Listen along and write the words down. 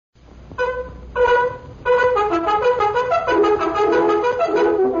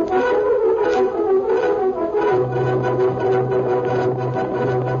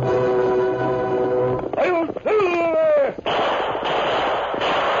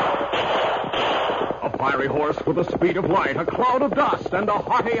fiery horse with the speed of light, a cloud of dust, and a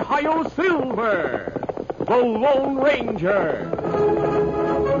hearty hi-yo silver. The Lone Ranger.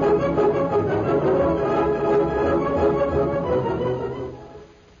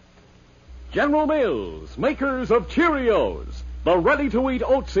 General Mills, makers of Cheerios, the ready-to-eat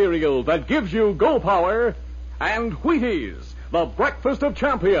oat cereal that gives you go power, and Wheaties, the breakfast of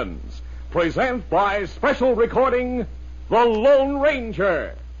champions, present by special recording, The Lone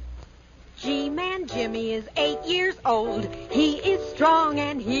Ranger. G-Man Jimmy is 8 years old. He is strong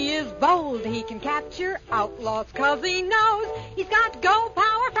and he is bold. He can capture outlaws 'cause he knows he's got go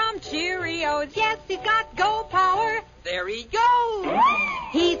power from Cheerios. Yes, he's got go power. There he goes.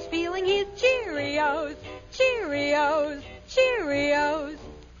 He's feeling his Cheerios. Cheerios. Cheerios.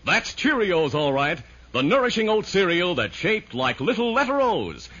 That's Cheerios, all right. The nourishing oat cereal that's shaped like little letter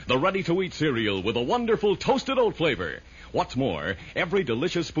O's. The ready-to-eat cereal with a wonderful toasted oat flavor. What's more, every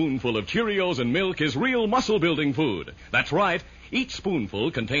delicious spoonful of Cheerios and milk is real muscle-building food. That's right. Each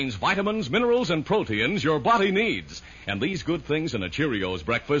spoonful contains vitamins, minerals, and proteins your body needs. And these good things in a Cheerios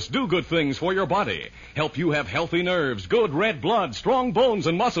breakfast do good things for your body. Help you have healthy nerves, good red blood, strong bones,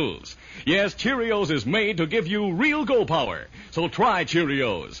 and muscles. Yes, Cheerios is made to give you real go power. So try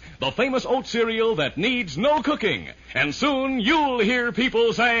Cheerios, the famous oat cereal that needs no cooking. And soon you'll hear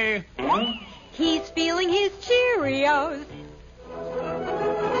people say, he's feeling his Cheerios.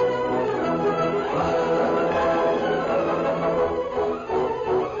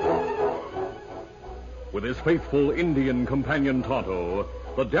 With his faithful Indian companion Tonto,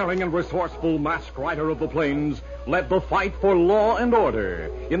 the daring and resourceful masked rider of the plains led the fight for law and order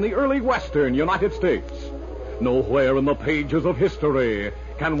in the early western United States. Nowhere in the pages of history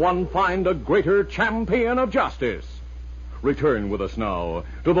can one find a greater champion of justice. Return with us now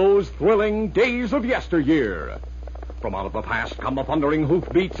to those thrilling days of yesteryear. From out of the past come the thundering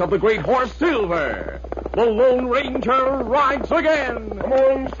hoofbeats of the great horse Silver. The Lone Ranger rides again. Come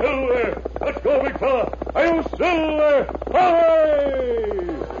on, Silver. Let's go, big fella. Hi-yo, Silver. Hooray!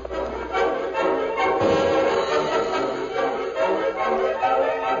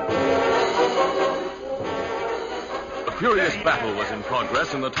 A furious battle was in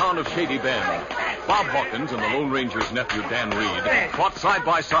progress in the town of Shady Bend. Bob Hawkins and the Lone Ranger's nephew, Dan Reed, fought side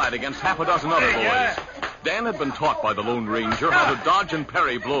by side against half a dozen other boys. Dan had been taught by the Lone Ranger how to dodge and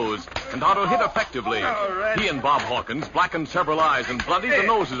parry blows and how to hit effectively. He and Bob Hawkins blackened several eyes and bloodied the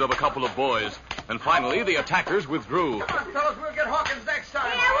noses of a couple of boys. And finally, the attackers withdrew. Come on, fellas, we'll get Hawkins next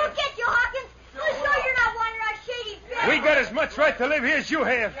time. Yeah, we'll get you, Hawkins. We'll show you're not wandering around Shady Bend. We got as much right to live here as you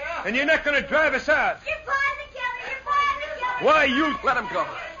have, and you're not going to drive us out. You're private killer. You're private killer. Why, you... Let him go.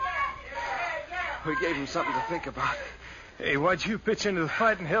 We gave him something to think about. Hey, why'd you pitch into the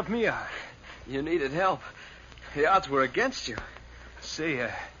fight and help me out? You needed help. The odds were against you. Say,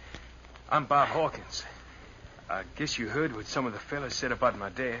 I'm Bob Hawkins. I guess you heard what some of the fellas said about my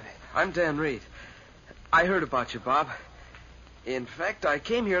dad. I'm Dan Reed. I heard about you, Bob. In fact, I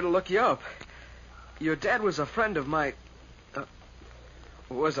came here to look you up. Your dad was a friend of my...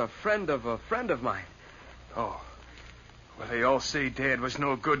 was a friend of a friend of mine. Oh. Well, they all say Dad was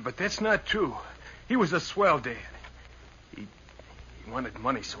no good, but that's not true. He was a swell dad. He wanted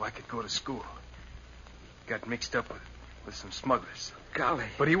money so I could go to school. Got mixed up with some smugglers. Golly.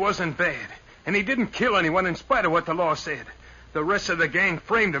 But he wasn't bad. And he didn't kill anyone in spite of what the law said. The rest of the gang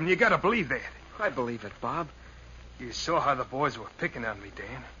framed him. You gotta believe that. I believe it, Bob. You saw how the boys were picking on me,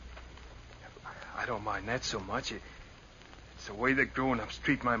 Dan. I don't mind that so much. It's the way the grown-ups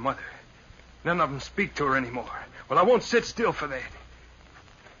treat my mother. None of them speak to her anymore. Well, I won't sit still for that.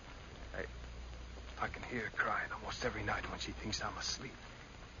 I can hear her crying almost every night when she thinks I'm asleep.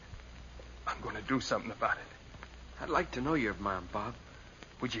 I'm going to do something about it. I'd like to know your mom, Bob.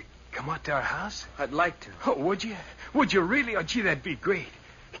 Would you come out to our house? I'd like to. Oh, would you? Would you really? Oh, gee, that'd be great.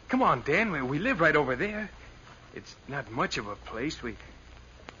 Come on, Dan. We live right over there. It's not much of a place. We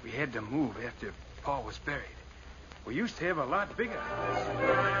had to move after Pa was buried. We used to have a lot bigger than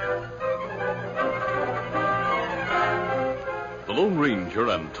this. The Lone Ranger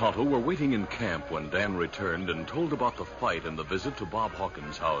and Tonto were waiting in camp when Dan returned and told about the fight and the visit to Bob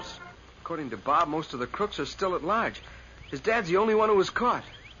Hawkins' house. According to Bob, most of the crooks are still at large. His dad's the only one who was caught.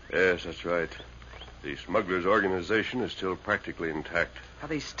 Yes, that's right. The smugglers' organization is still practically intact. Are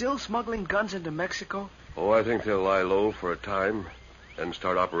they still smuggling guns into Mexico? Oh, I think they'll lie low for a time, then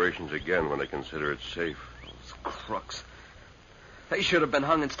start operations again when they consider it safe. Those crooks. They should have been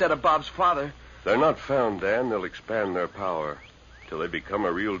hung instead of Bob's father. If they're not found, Dan, they'll expand their power till they become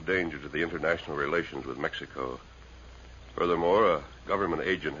a real danger to the international relations with Mexico. Furthermore, a government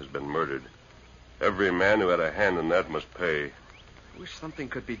agent has been murdered. Every man who had a hand in that must pay. Wish something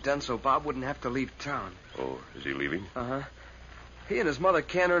could be done so Bob wouldn't have to leave town. Oh, is he leaving? Uh-huh. He and his mother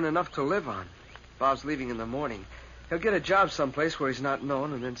can't earn enough to live on. Bob's leaving in the morning. He'll get a job someplace where he's not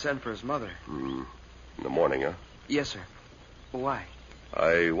known and then send for his mother. In the morning, huh? Yes, sir. Why?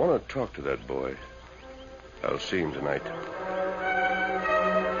 I want to talk to that boy. I'll see him tonight.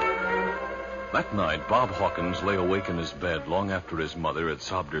 That night, Bob Hawkins lay awake in his bed long after his mother had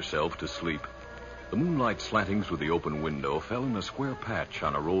sobbed herself to sleep. The moonlight slanting through the open window fell in a square patch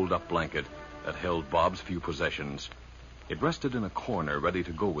on a rolled-up blanket that held Bob's few possessions. It rested in a corner, ready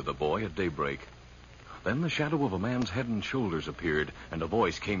to go with the boy at daybreak. Then the shadow of a man's head and shoulders appeared, and a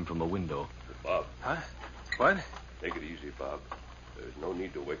voice came from the window. Bob. Huh? What? Take it easy, Bob. There's no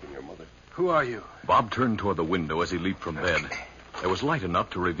need to waken your mother. Who are you? Bob turned toward the window as he leaped from bed. There was light enough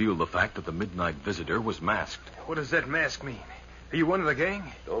to reveal the fact that the midnight visitor was masked. What does that mask mean? Are you one of the gang?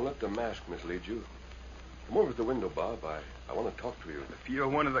 Don't let the mask mislead you. Come over to the window, Bob. I want to talk to you. If you're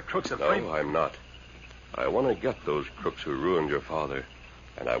one of the crooks of No, Flame... I'm not. I want to get those crooks who ruined your father,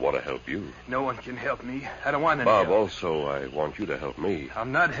 and I want to help you. No one can help me. I don't want any Bob, help. also, I want you to help me.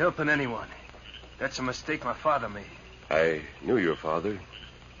 I'm not helping anyone. That's a mistake my father made. I knew your father.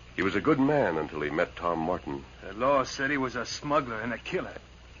 He was a good man until he met Tom Martin. The law said he was a smuggler and a killer.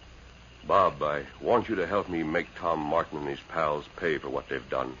 Bob, I want you to help me make Tom Martin and his pals pay for what they've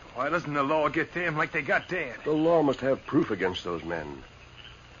done. Why doesn't the law get them like they got Dad? The law must have proof against those men.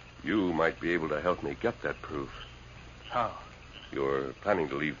 You might be able to help me get that proof. How? You're planning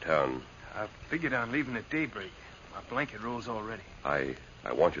to leave town. I figured on leaving at daybreak. My blanket rolls already. I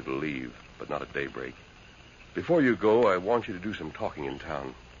want you to leave, but not at daybreak. Before you go, I want you to do some talking in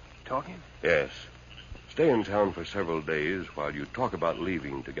town. Talking? Yes. Stay in town for several days while you talk about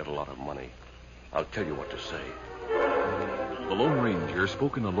leaving to get a lot of money. I'll tell you what to say. The Lone Ranger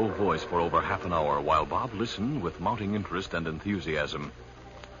spoke in a low voice for over half an hour while Bob listened with mounting interest and enthusiasm.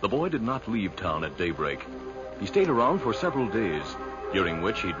 The boy did not leave town at daybreak. He stayed around for several days, during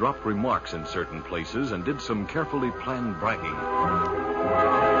which he dropped remarks in certain places and did some carefully planned bragging.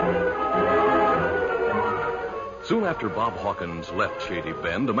 Soon after Bob Hawkins left Shady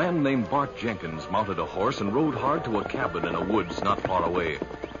Bend, a man named Bart Jenkins mounted a horse and rode hard to a cabin in a woods not far away.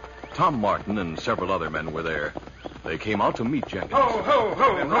 Tom Martin and several other men were there. They came out to meet Jenkins. Ho!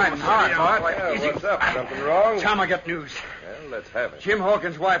 Riding hard, Bart. What's up? Something wrong? Tom, I got news. Well, let's have it. Jim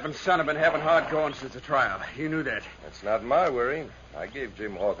Hawkins' wife and son have been having hard going since the trial. You knew that. That's not my worry. I gave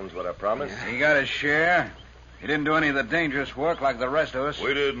Jim Hawkins what I promised. He got his share. He didn't do any of the dangerous work like the rest of us.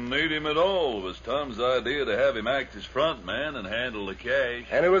 We didn't need him at all. It was Tom's idea to have him act as front man and handle the cash.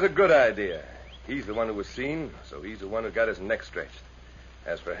 And it was a good idea. He's the one who was seen, so he's the one who got his neck stretched.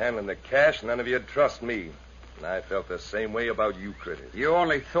 As for handling the cash, none of you'd trust me. And I felt the same way about you critters. You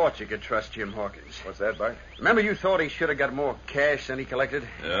only thought you could trust Jim Hawkins. What's that, Bart? Remember you thought he should have got more cash than he collected?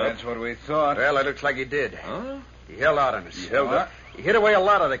 Yeah. That's what we thought. Well, it looks like he did. Huh? He held out on us. He held up? He hid away a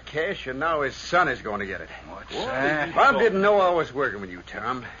lot of the cash, and now his son is going to get it. What's that? Bob didn't know I was working with you,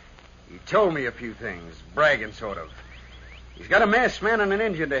 Tom. He told me a few things, bragging sort of. He's got a masked man and an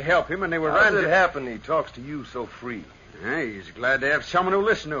Indian to help him, and they were How riding... does it happen he talks to you so free? He's glad to have someone who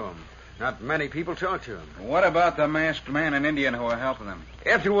listens to him. Not many people talk to him. What about the masked man and Indian who are helping them?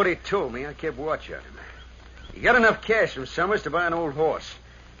 After what he told me, I kept watch on him. He got enough cash from Summers to buy an old horse.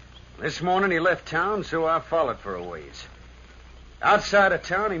 This morning he left town, so I followed for a ways. Outside of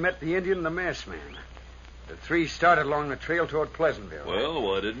town, he met the Indian and the masked man. The three started along the trail toward Pleasantville. Well,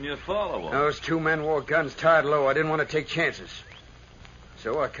 why didn't you follow him? Those two men wore guns tied low. I didn't want to take chances.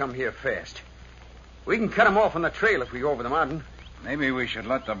 So I come here fast. We can cut him off on the trail if we go over the mountain. Maybe we should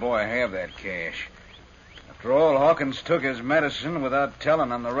let the boy have that cash. After all, Hawkins took his medicine without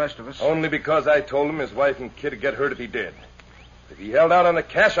telling on the rest of us. Only because I told him his wife and kid would get hurt if he did. If he held out on the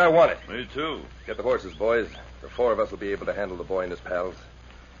cash, I want it. Me too. Get the horses, boys. The four of us will be able to handle the boy and his pals.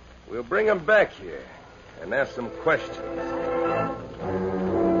 We'll bring him back here and ask some questions.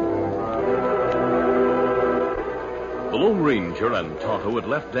 The Lone Ranger and Tonto had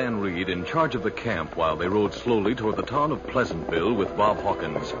left Dan Reed in charge of the camp while they rode slowly toward the town of Pleasantville with Bob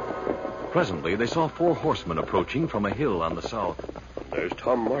Hawkins. Presently, they saw 4 horsemen approaching from a hill on the south. There's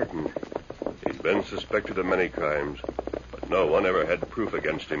Tom Martin. He's been suspected of many crimes, but no one ever had proof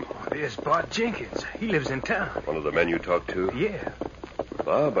against him. There's Bart Jenkins. He lives in town. One of the men you talked to? Yeah.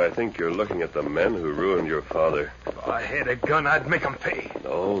 Bob, I think you're looking at the men who ruined your father. If I had a gun, I'd make 'em pay.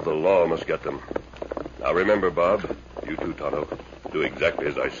 No, the law must get them. Now remember, Bob, you too, Tonto, do exactly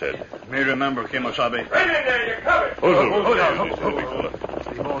as I said. Me remember, Kemosabe. Right in there, you covered! Hold on.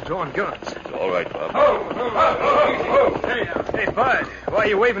 They've all drawn guns. It's all right, Bob. Hey, Bud, why are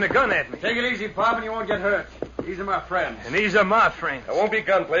you waving a gun at me? Take it easy, Bob, and you won't get hurt. These are my friends. And these are my friends. There won't be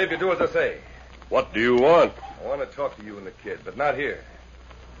gunplay if you do as I say. What do you want? I want to talk to you and the kid, but not here.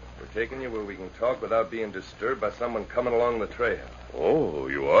 We're taking you where we can talk without being disturbed by someone coming along the trail. Oh,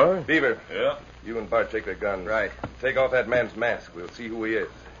 you are? Beaver. Yeah? You and Bart take their guns. Right. Take off that man's mask. We'll see who he is.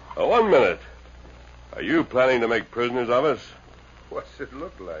 Oh, 1 minute. Are you planning to make prisoners of us? What's it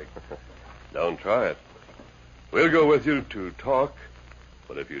look like? Don't try it. We'll go with you to talk,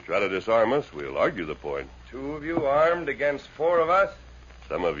 but if you try to disarm us, we'll argue the point. 2 of you armed against 4 of us?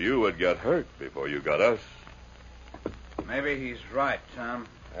 Some of you would get hurt before you got us. Maybe he's right, Tom.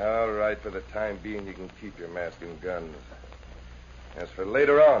 All right, for the time being, you can keep your mask and guns. As for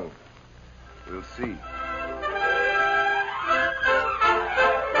later on, we'll see.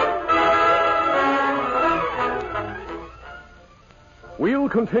 We'll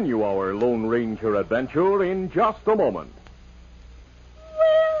continue our Lone Ranger adventure in just a moment.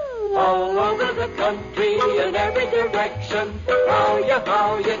 All over the country in every direction,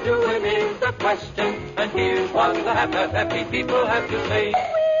 how you doing is the question. And here's what the happy people have to say.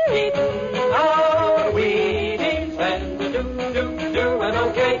 Eating our Wheaties and doing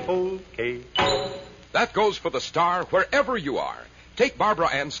okay. Okay. That goes for the star wherever you are. Take Barbara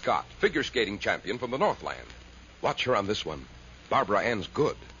Ann Scott, figure skating champion from the Northland. Watch her on this one. Barbara Ann's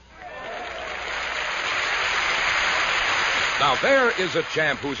good. Now, there is a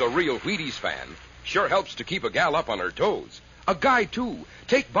champ who's a real Wheaties fan. Sure helps to keep a gal up on her toes. A guy, too.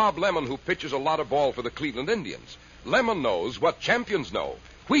 Take Bob Lemon, who pitches a lot of ball for the Cleveland Indians. Lemon knows what champions know.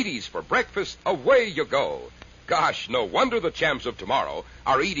 Wheaties for breakfast, away you go. Gosh, no wonder the champs of tomorrow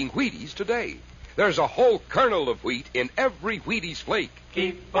are eating Wheaties today. There's a whole kernel of wheat in every Wheaties flake.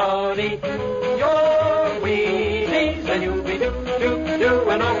 Keep on eating your Wheaties and you'll be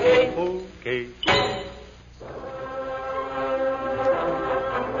doing okay. Okay.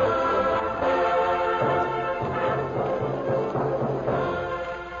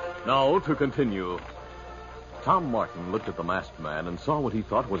 Now, to continue. Tom Martin looked at the masked man and saw what he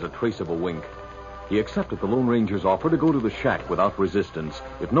thought was a trace of a wink. He accepted the Lone Ranger's offer to go to the shack without resistance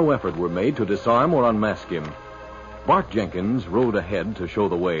if no effort were made to disarm or unmask him. Bart Jenkins rode ahead to show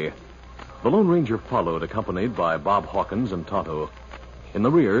the way. The Lone Ranger followed, accompanied by Bob Hawkins and Tonto. In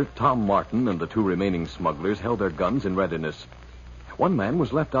the rear, Tom Martin and the 2 remaining smugglers held their guns in readiness. One man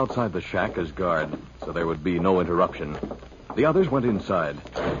was left outside the shack as guard, so there would be no interruption. The others went inside.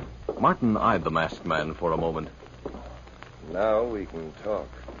 Martin eyed the masked man for a moment. Now we can talk.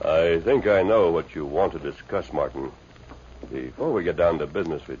 I think I know what you want to discuss, Martin. Before we get down to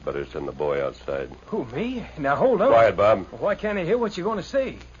business, we'd better send the boy outside. Who, me? Now, hold on. Quiet, Bob. Why can't I hear what you're going to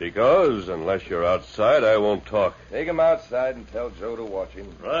say? Because unless you're outside, I won't talk. Take him outside and tell Joe to watch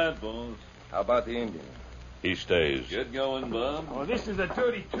him. Right, boss. How about the Indian? He stays. Get going, Bob. Oh, this is a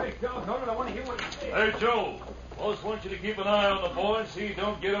dirty trick. Doggone it, I want to hear what you say. Hey, Joe. Boss wants you to keep an eye on the boy and see he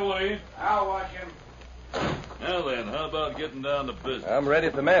don't get away. I'll watch him. Now then, how about getting down to business? I'm ready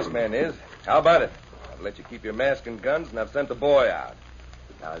if the masked man is. How about it? I've let you keep your mask and guns, and I've sent the boy out.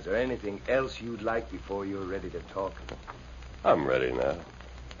 Now, is there anything else you'd like before you're ready to talk? I'm ready now.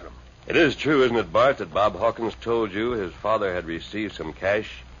 It is true, isn't it, Bart, that Bob Hawkins told you his father had received some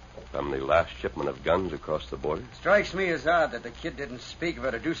cash from the last shipment of guns across the border? Strikes me as odd that the kid didn't speak of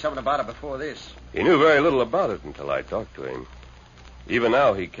it or do something about it before this. He knew very little about it until I talked to him. Even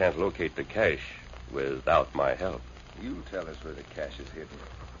now, he can't locate the cash without my help. You tell us where the cash is hidden.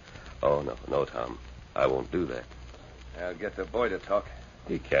 Oh, no, Tom. I won't do that. I'll get the boy to talk.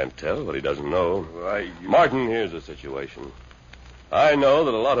 He can't tell what he doesn't know. Why, you... Martin, here's the situation. I know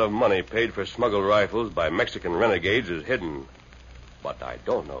that a lot of money paid for smuggled rifles by Mexican renegades is hidden, but I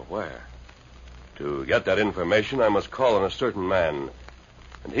don't know where. To get that information, I must call on a certain man,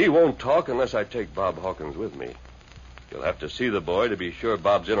 and he won't talk unless I take Bob Hawkins with me. You'll have to see the boy to be sure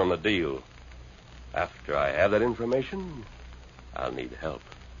Bob's in on the deal. After I have that information, I'll need help.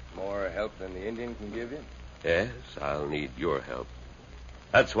 More help than the Indian can give you? Yes, I'll need your help.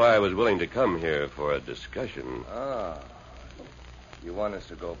 That's why I was willing to come here for a discussion. Ah. You want us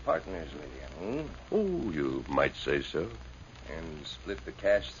to go partners with you, Oh, you might say so. And split the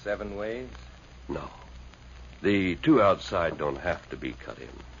cash 7 ways? No. The 2 outside don't have to be cut in.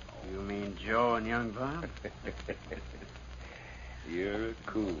 You mean Joe and young Bob? You're a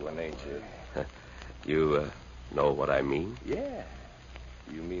cool one, ain't you? You know what I mean? Yeah.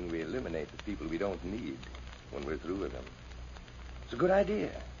 You mean we eliminate the people we don't need when we're through with them. It's a good idea.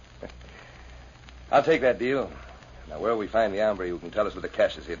 I'll take that deal. Now, where'll we find the hombre who can tell us where the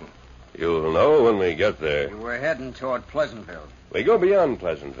cash is hidden? You'll know when we get there. We're heading toward Pleasantville. We go beyond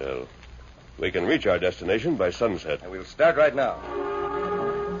Pleasantville. We can reach our destination by sunset. And we'll start right now.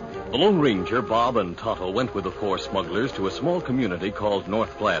 The Lone Ranger, Bob, and Tonto went with the four smugglers to a small community called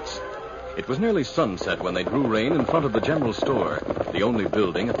North Flats. It was nearly sunset when they drew rein in front of the general store, the only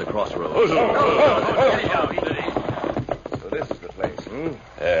building at the crossroads. So this is the place,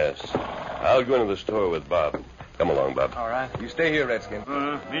 Yes. I'll go into the store with Bob. Come along, Bob. All right. You stay here, Redskin.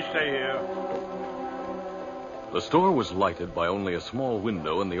 Me stay here. The store was lighted by only a small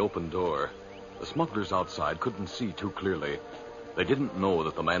window in the open door. The smugglers outside couldn't see too clearly. They didn't know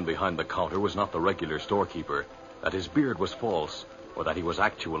that the man behind the counter was not the regular storekeeper, that his beard was false, or that he was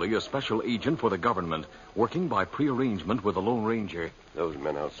actually a special agent for the government, working by prearrangement with the Lone Ranger. Those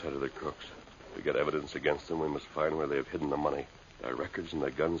men outside are the crooks. We got evidence against them. We must find where they've hidden the money. Their records and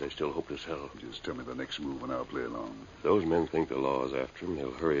their guns they still hope to sell. Just tell me the next move and I'll play along. Those men think the law is after them.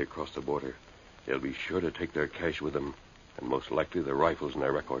 They'll hurry across the border. They'll be sure to take their cash with them, and most likely their rifles and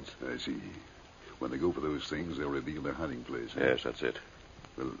their records. I see. When they go for those things, they'll reveal their hiding place. Huh? Yes, that's it.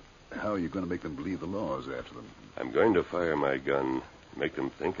 Well, how are you going to make them believe the law is after them? I'm going to fire my gun, make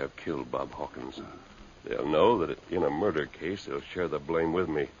them think I've killed Bob Hawkins. They'll know that in a murder case, they'll share the blame with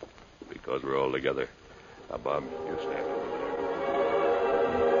me, because we're all together. Now, Bob, you stand over there.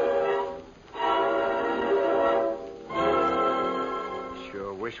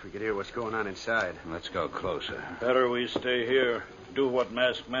 Sure wish we could hear what's going on inside. Let's go closer. Better we stay here. Do what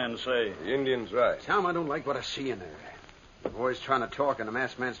masked men say. The Indian's right. Tom, I don't like what I see in there. The boy's trying to talk, and the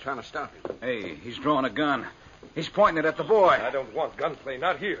masked man's trying to stop him. Hey, he's drawing a gun. He's pointing it at the boy. I don't want gunplay,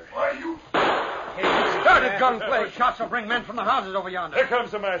 not here. Why, you... Hey, he started gunplay. Those shots will bring men from the houses over yonder. Here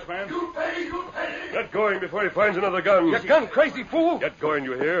comes the masked man. You pay! Get going before he finds another gun. You gun crazy fool! Get going,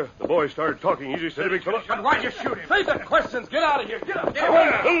 you hear? The boy started talking. Easy, steady, big fella. But why'd you shoot him? Save the questions. Get out of here. Get up. Get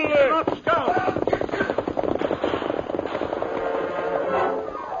away.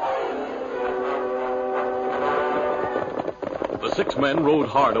 The six men rode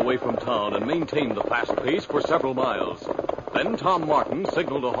hard away from town and maintained the fast pace for several miles. Then Tom Martin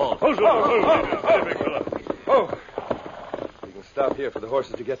signaled a halt. Steady, big fella. Oh. We can stop here for the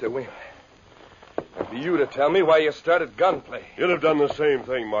horses to get their wind. And for you to tell me why you started gunplay. You'd have done the same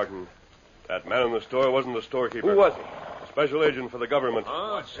thing, Martin. That man in the store wasn't the storekeeper. Who was he? A special agent for the government.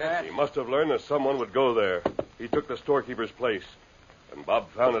 What's that? He must have learned that someone would go there. He took the storekeeper's place. When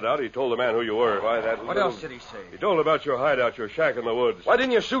Bob found it out, he told the man who you were. Why, that What else did he say? He told about your hideout, your shack in the woods. Why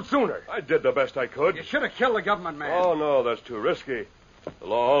didn't you shoot sooner? I did the best I could. You should have killed the government man. Oh, no, that's too risky. The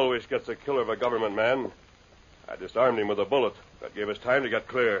law always gets the killer of a government man. I disarmed him with a bullet. That gave us time to get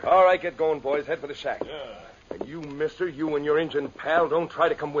clear. All right, get going, boys. Head for the shack. Yeah. And you, mister, you and your Injun pal, don't try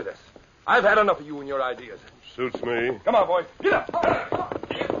to come with us. I've had enough of you and your ideas. Suits me. Come on, boys. Get up.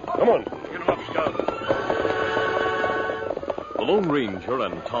 Come on. Get him up, Scout. The Lone Ranger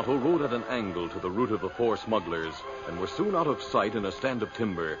and Tonto rode at an angle to the route of the four smugglers and were soon out of sight in a stand of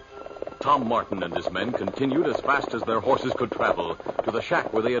timber. Tom Martin and his men continued as fast as their horses could travel to the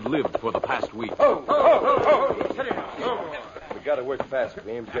shack where they had lived for the past week. We got to work fast.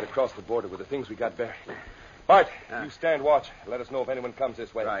 We aim to get across the border with the things we got buried. Bart, you stand watch. Let us know if anyone comes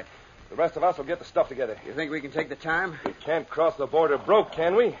this way. Right. The rest of us will get the stuff together. You think we can take the time? We can't cross the border broke,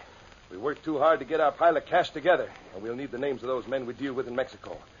 can we? We worked too hard to get our pile of cash together, and we'll need the names of those men we deal with in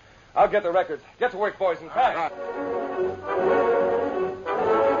Mexico. I'll get the records. Get to work, boys, and fast.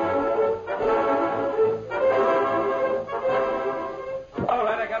 All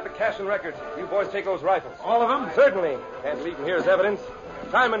right, I got the cash and records. You boys take those rifles. All of them? Certainly. Can't leave them here as evidence.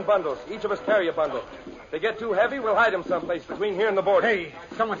 Tie them in bundles. Each of us carry a bundle. If they get too heavy, we'll hide them someplace between here and the border. Hey,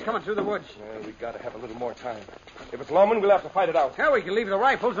 someone's coming through the woods. We've got to have a little more time. If it's lawmen, we'll have to fight it out. Hell, we can leave the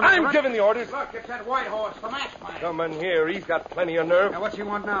rifles. And I'm giving the orders. Look, it's that white horse, the masked man. Come in here. He's got plenty of nerve. Now, what's he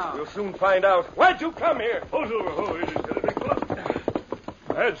want now? We'll soon find out. Why'd you come here? Hold over. Easy, steady, big fella.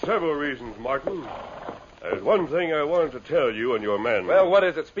 I had several reasons, Martin. There's one thing I wanted to tell you and your men. Well, what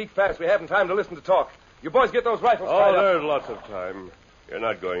is it? Speak fast. We haven't time to listen to talk. You boys get those rifles tied up. There's lots of time. You're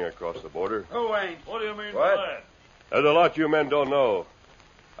not going across the border. Who ain't? What do you mean What? by that? There's a lot you men don't know.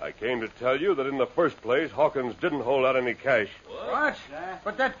 I came to tell you that in the first place, Hawkins didn't hold out any cash. What?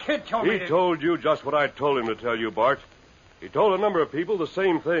 But that kid told me He told you just what I told him to tell you, Bart. He told a number of people the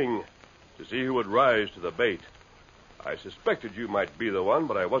same thing, to see who would rise to the bait. I suspected you might be the one,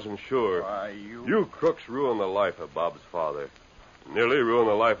 but I wasn't sure. Why, you... You crooks ruined the life of Bob's father. Nearly ruined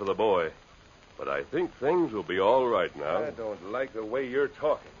the life of the boy. But I think things will be all right now. I don't like the way you're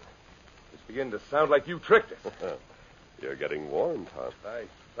talking. It's beginning to sound like you tricked us. You're getting warm, Tom. By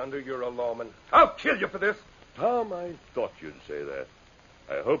thunder, you're a lawman. I'll kill you for this. Tom, I thought you'd say that.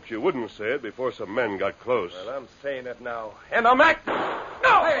 I hoped you wouldn't say it before some men got close. Well, I'm saying it now. And I'm acting.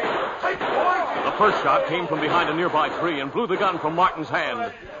 No! Hey, The first shot came from behind a nearby tree and blew the gun from Martin's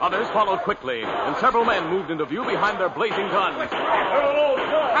hand. Others followed quickly, and several men moved into view behind their blazing guns.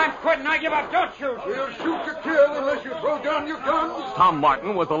 I'm quitting. I give up. Don't shoot. We'll shoot to kill unless you throw down your guns. Tom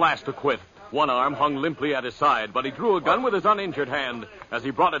Martin was the last to quit. One arm hung limply at his side, but he drew a gun with his uninjured hand. As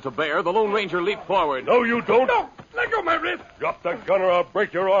he brought it to bear, the Lone Ranger leaped forward. No, you don't. No, let go my wrist. Drop that gun or I'll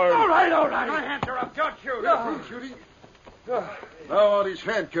break your arm. All right. My hands are up. Don't shoot. Who's shooting? Now on his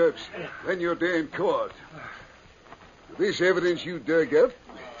handcuffs. Then you're day in court. This evidence you dug up,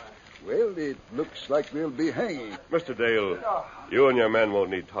 well, it looks like they'll be hanging. Mr. Dale, you and your men won't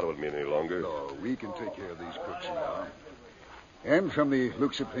need Tonto with me any longer. No, we can take care of these crooks now. And from the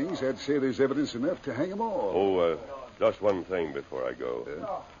looks of things, I'd say there's evidence enough to hang them all. Oh, just one thing before I go.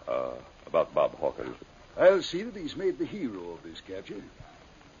 About Bob Hawkins. I'll see that he's made the hero of this capture.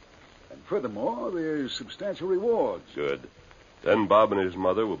 And furthermore, there's substantial rewards. Good. Then Bob and his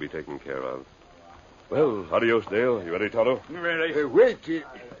mother will be taken care of. Well, adios, Dale. You ready, Tonto? Ready. Wait.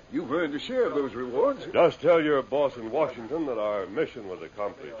 You've earned a share of those rewards. Just tell your boss in Washington that our mission was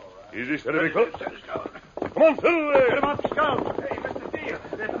accomplished. Easy, steady, be close. Come on, Phil. Get him up, Scout. Hey, Mr. Deal,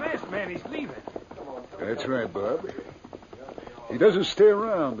 that masked man, he's leaving. That's right, Bob. He doesn't stay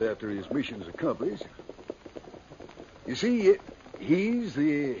around after his mission's accomplished. You see, he's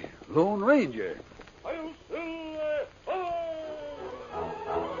the Lone Ranger.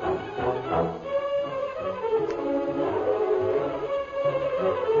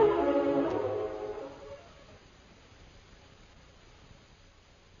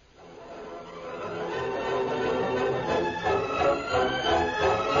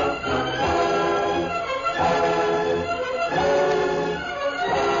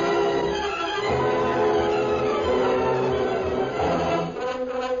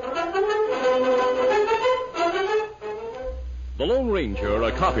 The Lone Ranger,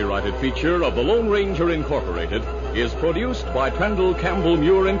 a copyrighted feature of the Lone Ranger Incorporated, is produced by Trendle Campbell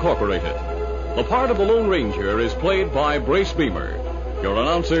Muir Incorporated. The part of the Lone Ranger is played by Brace Beamer. Your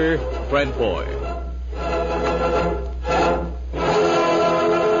announcer, Fred Foy.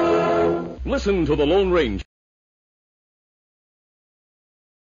 Listen to the Lone Ranger.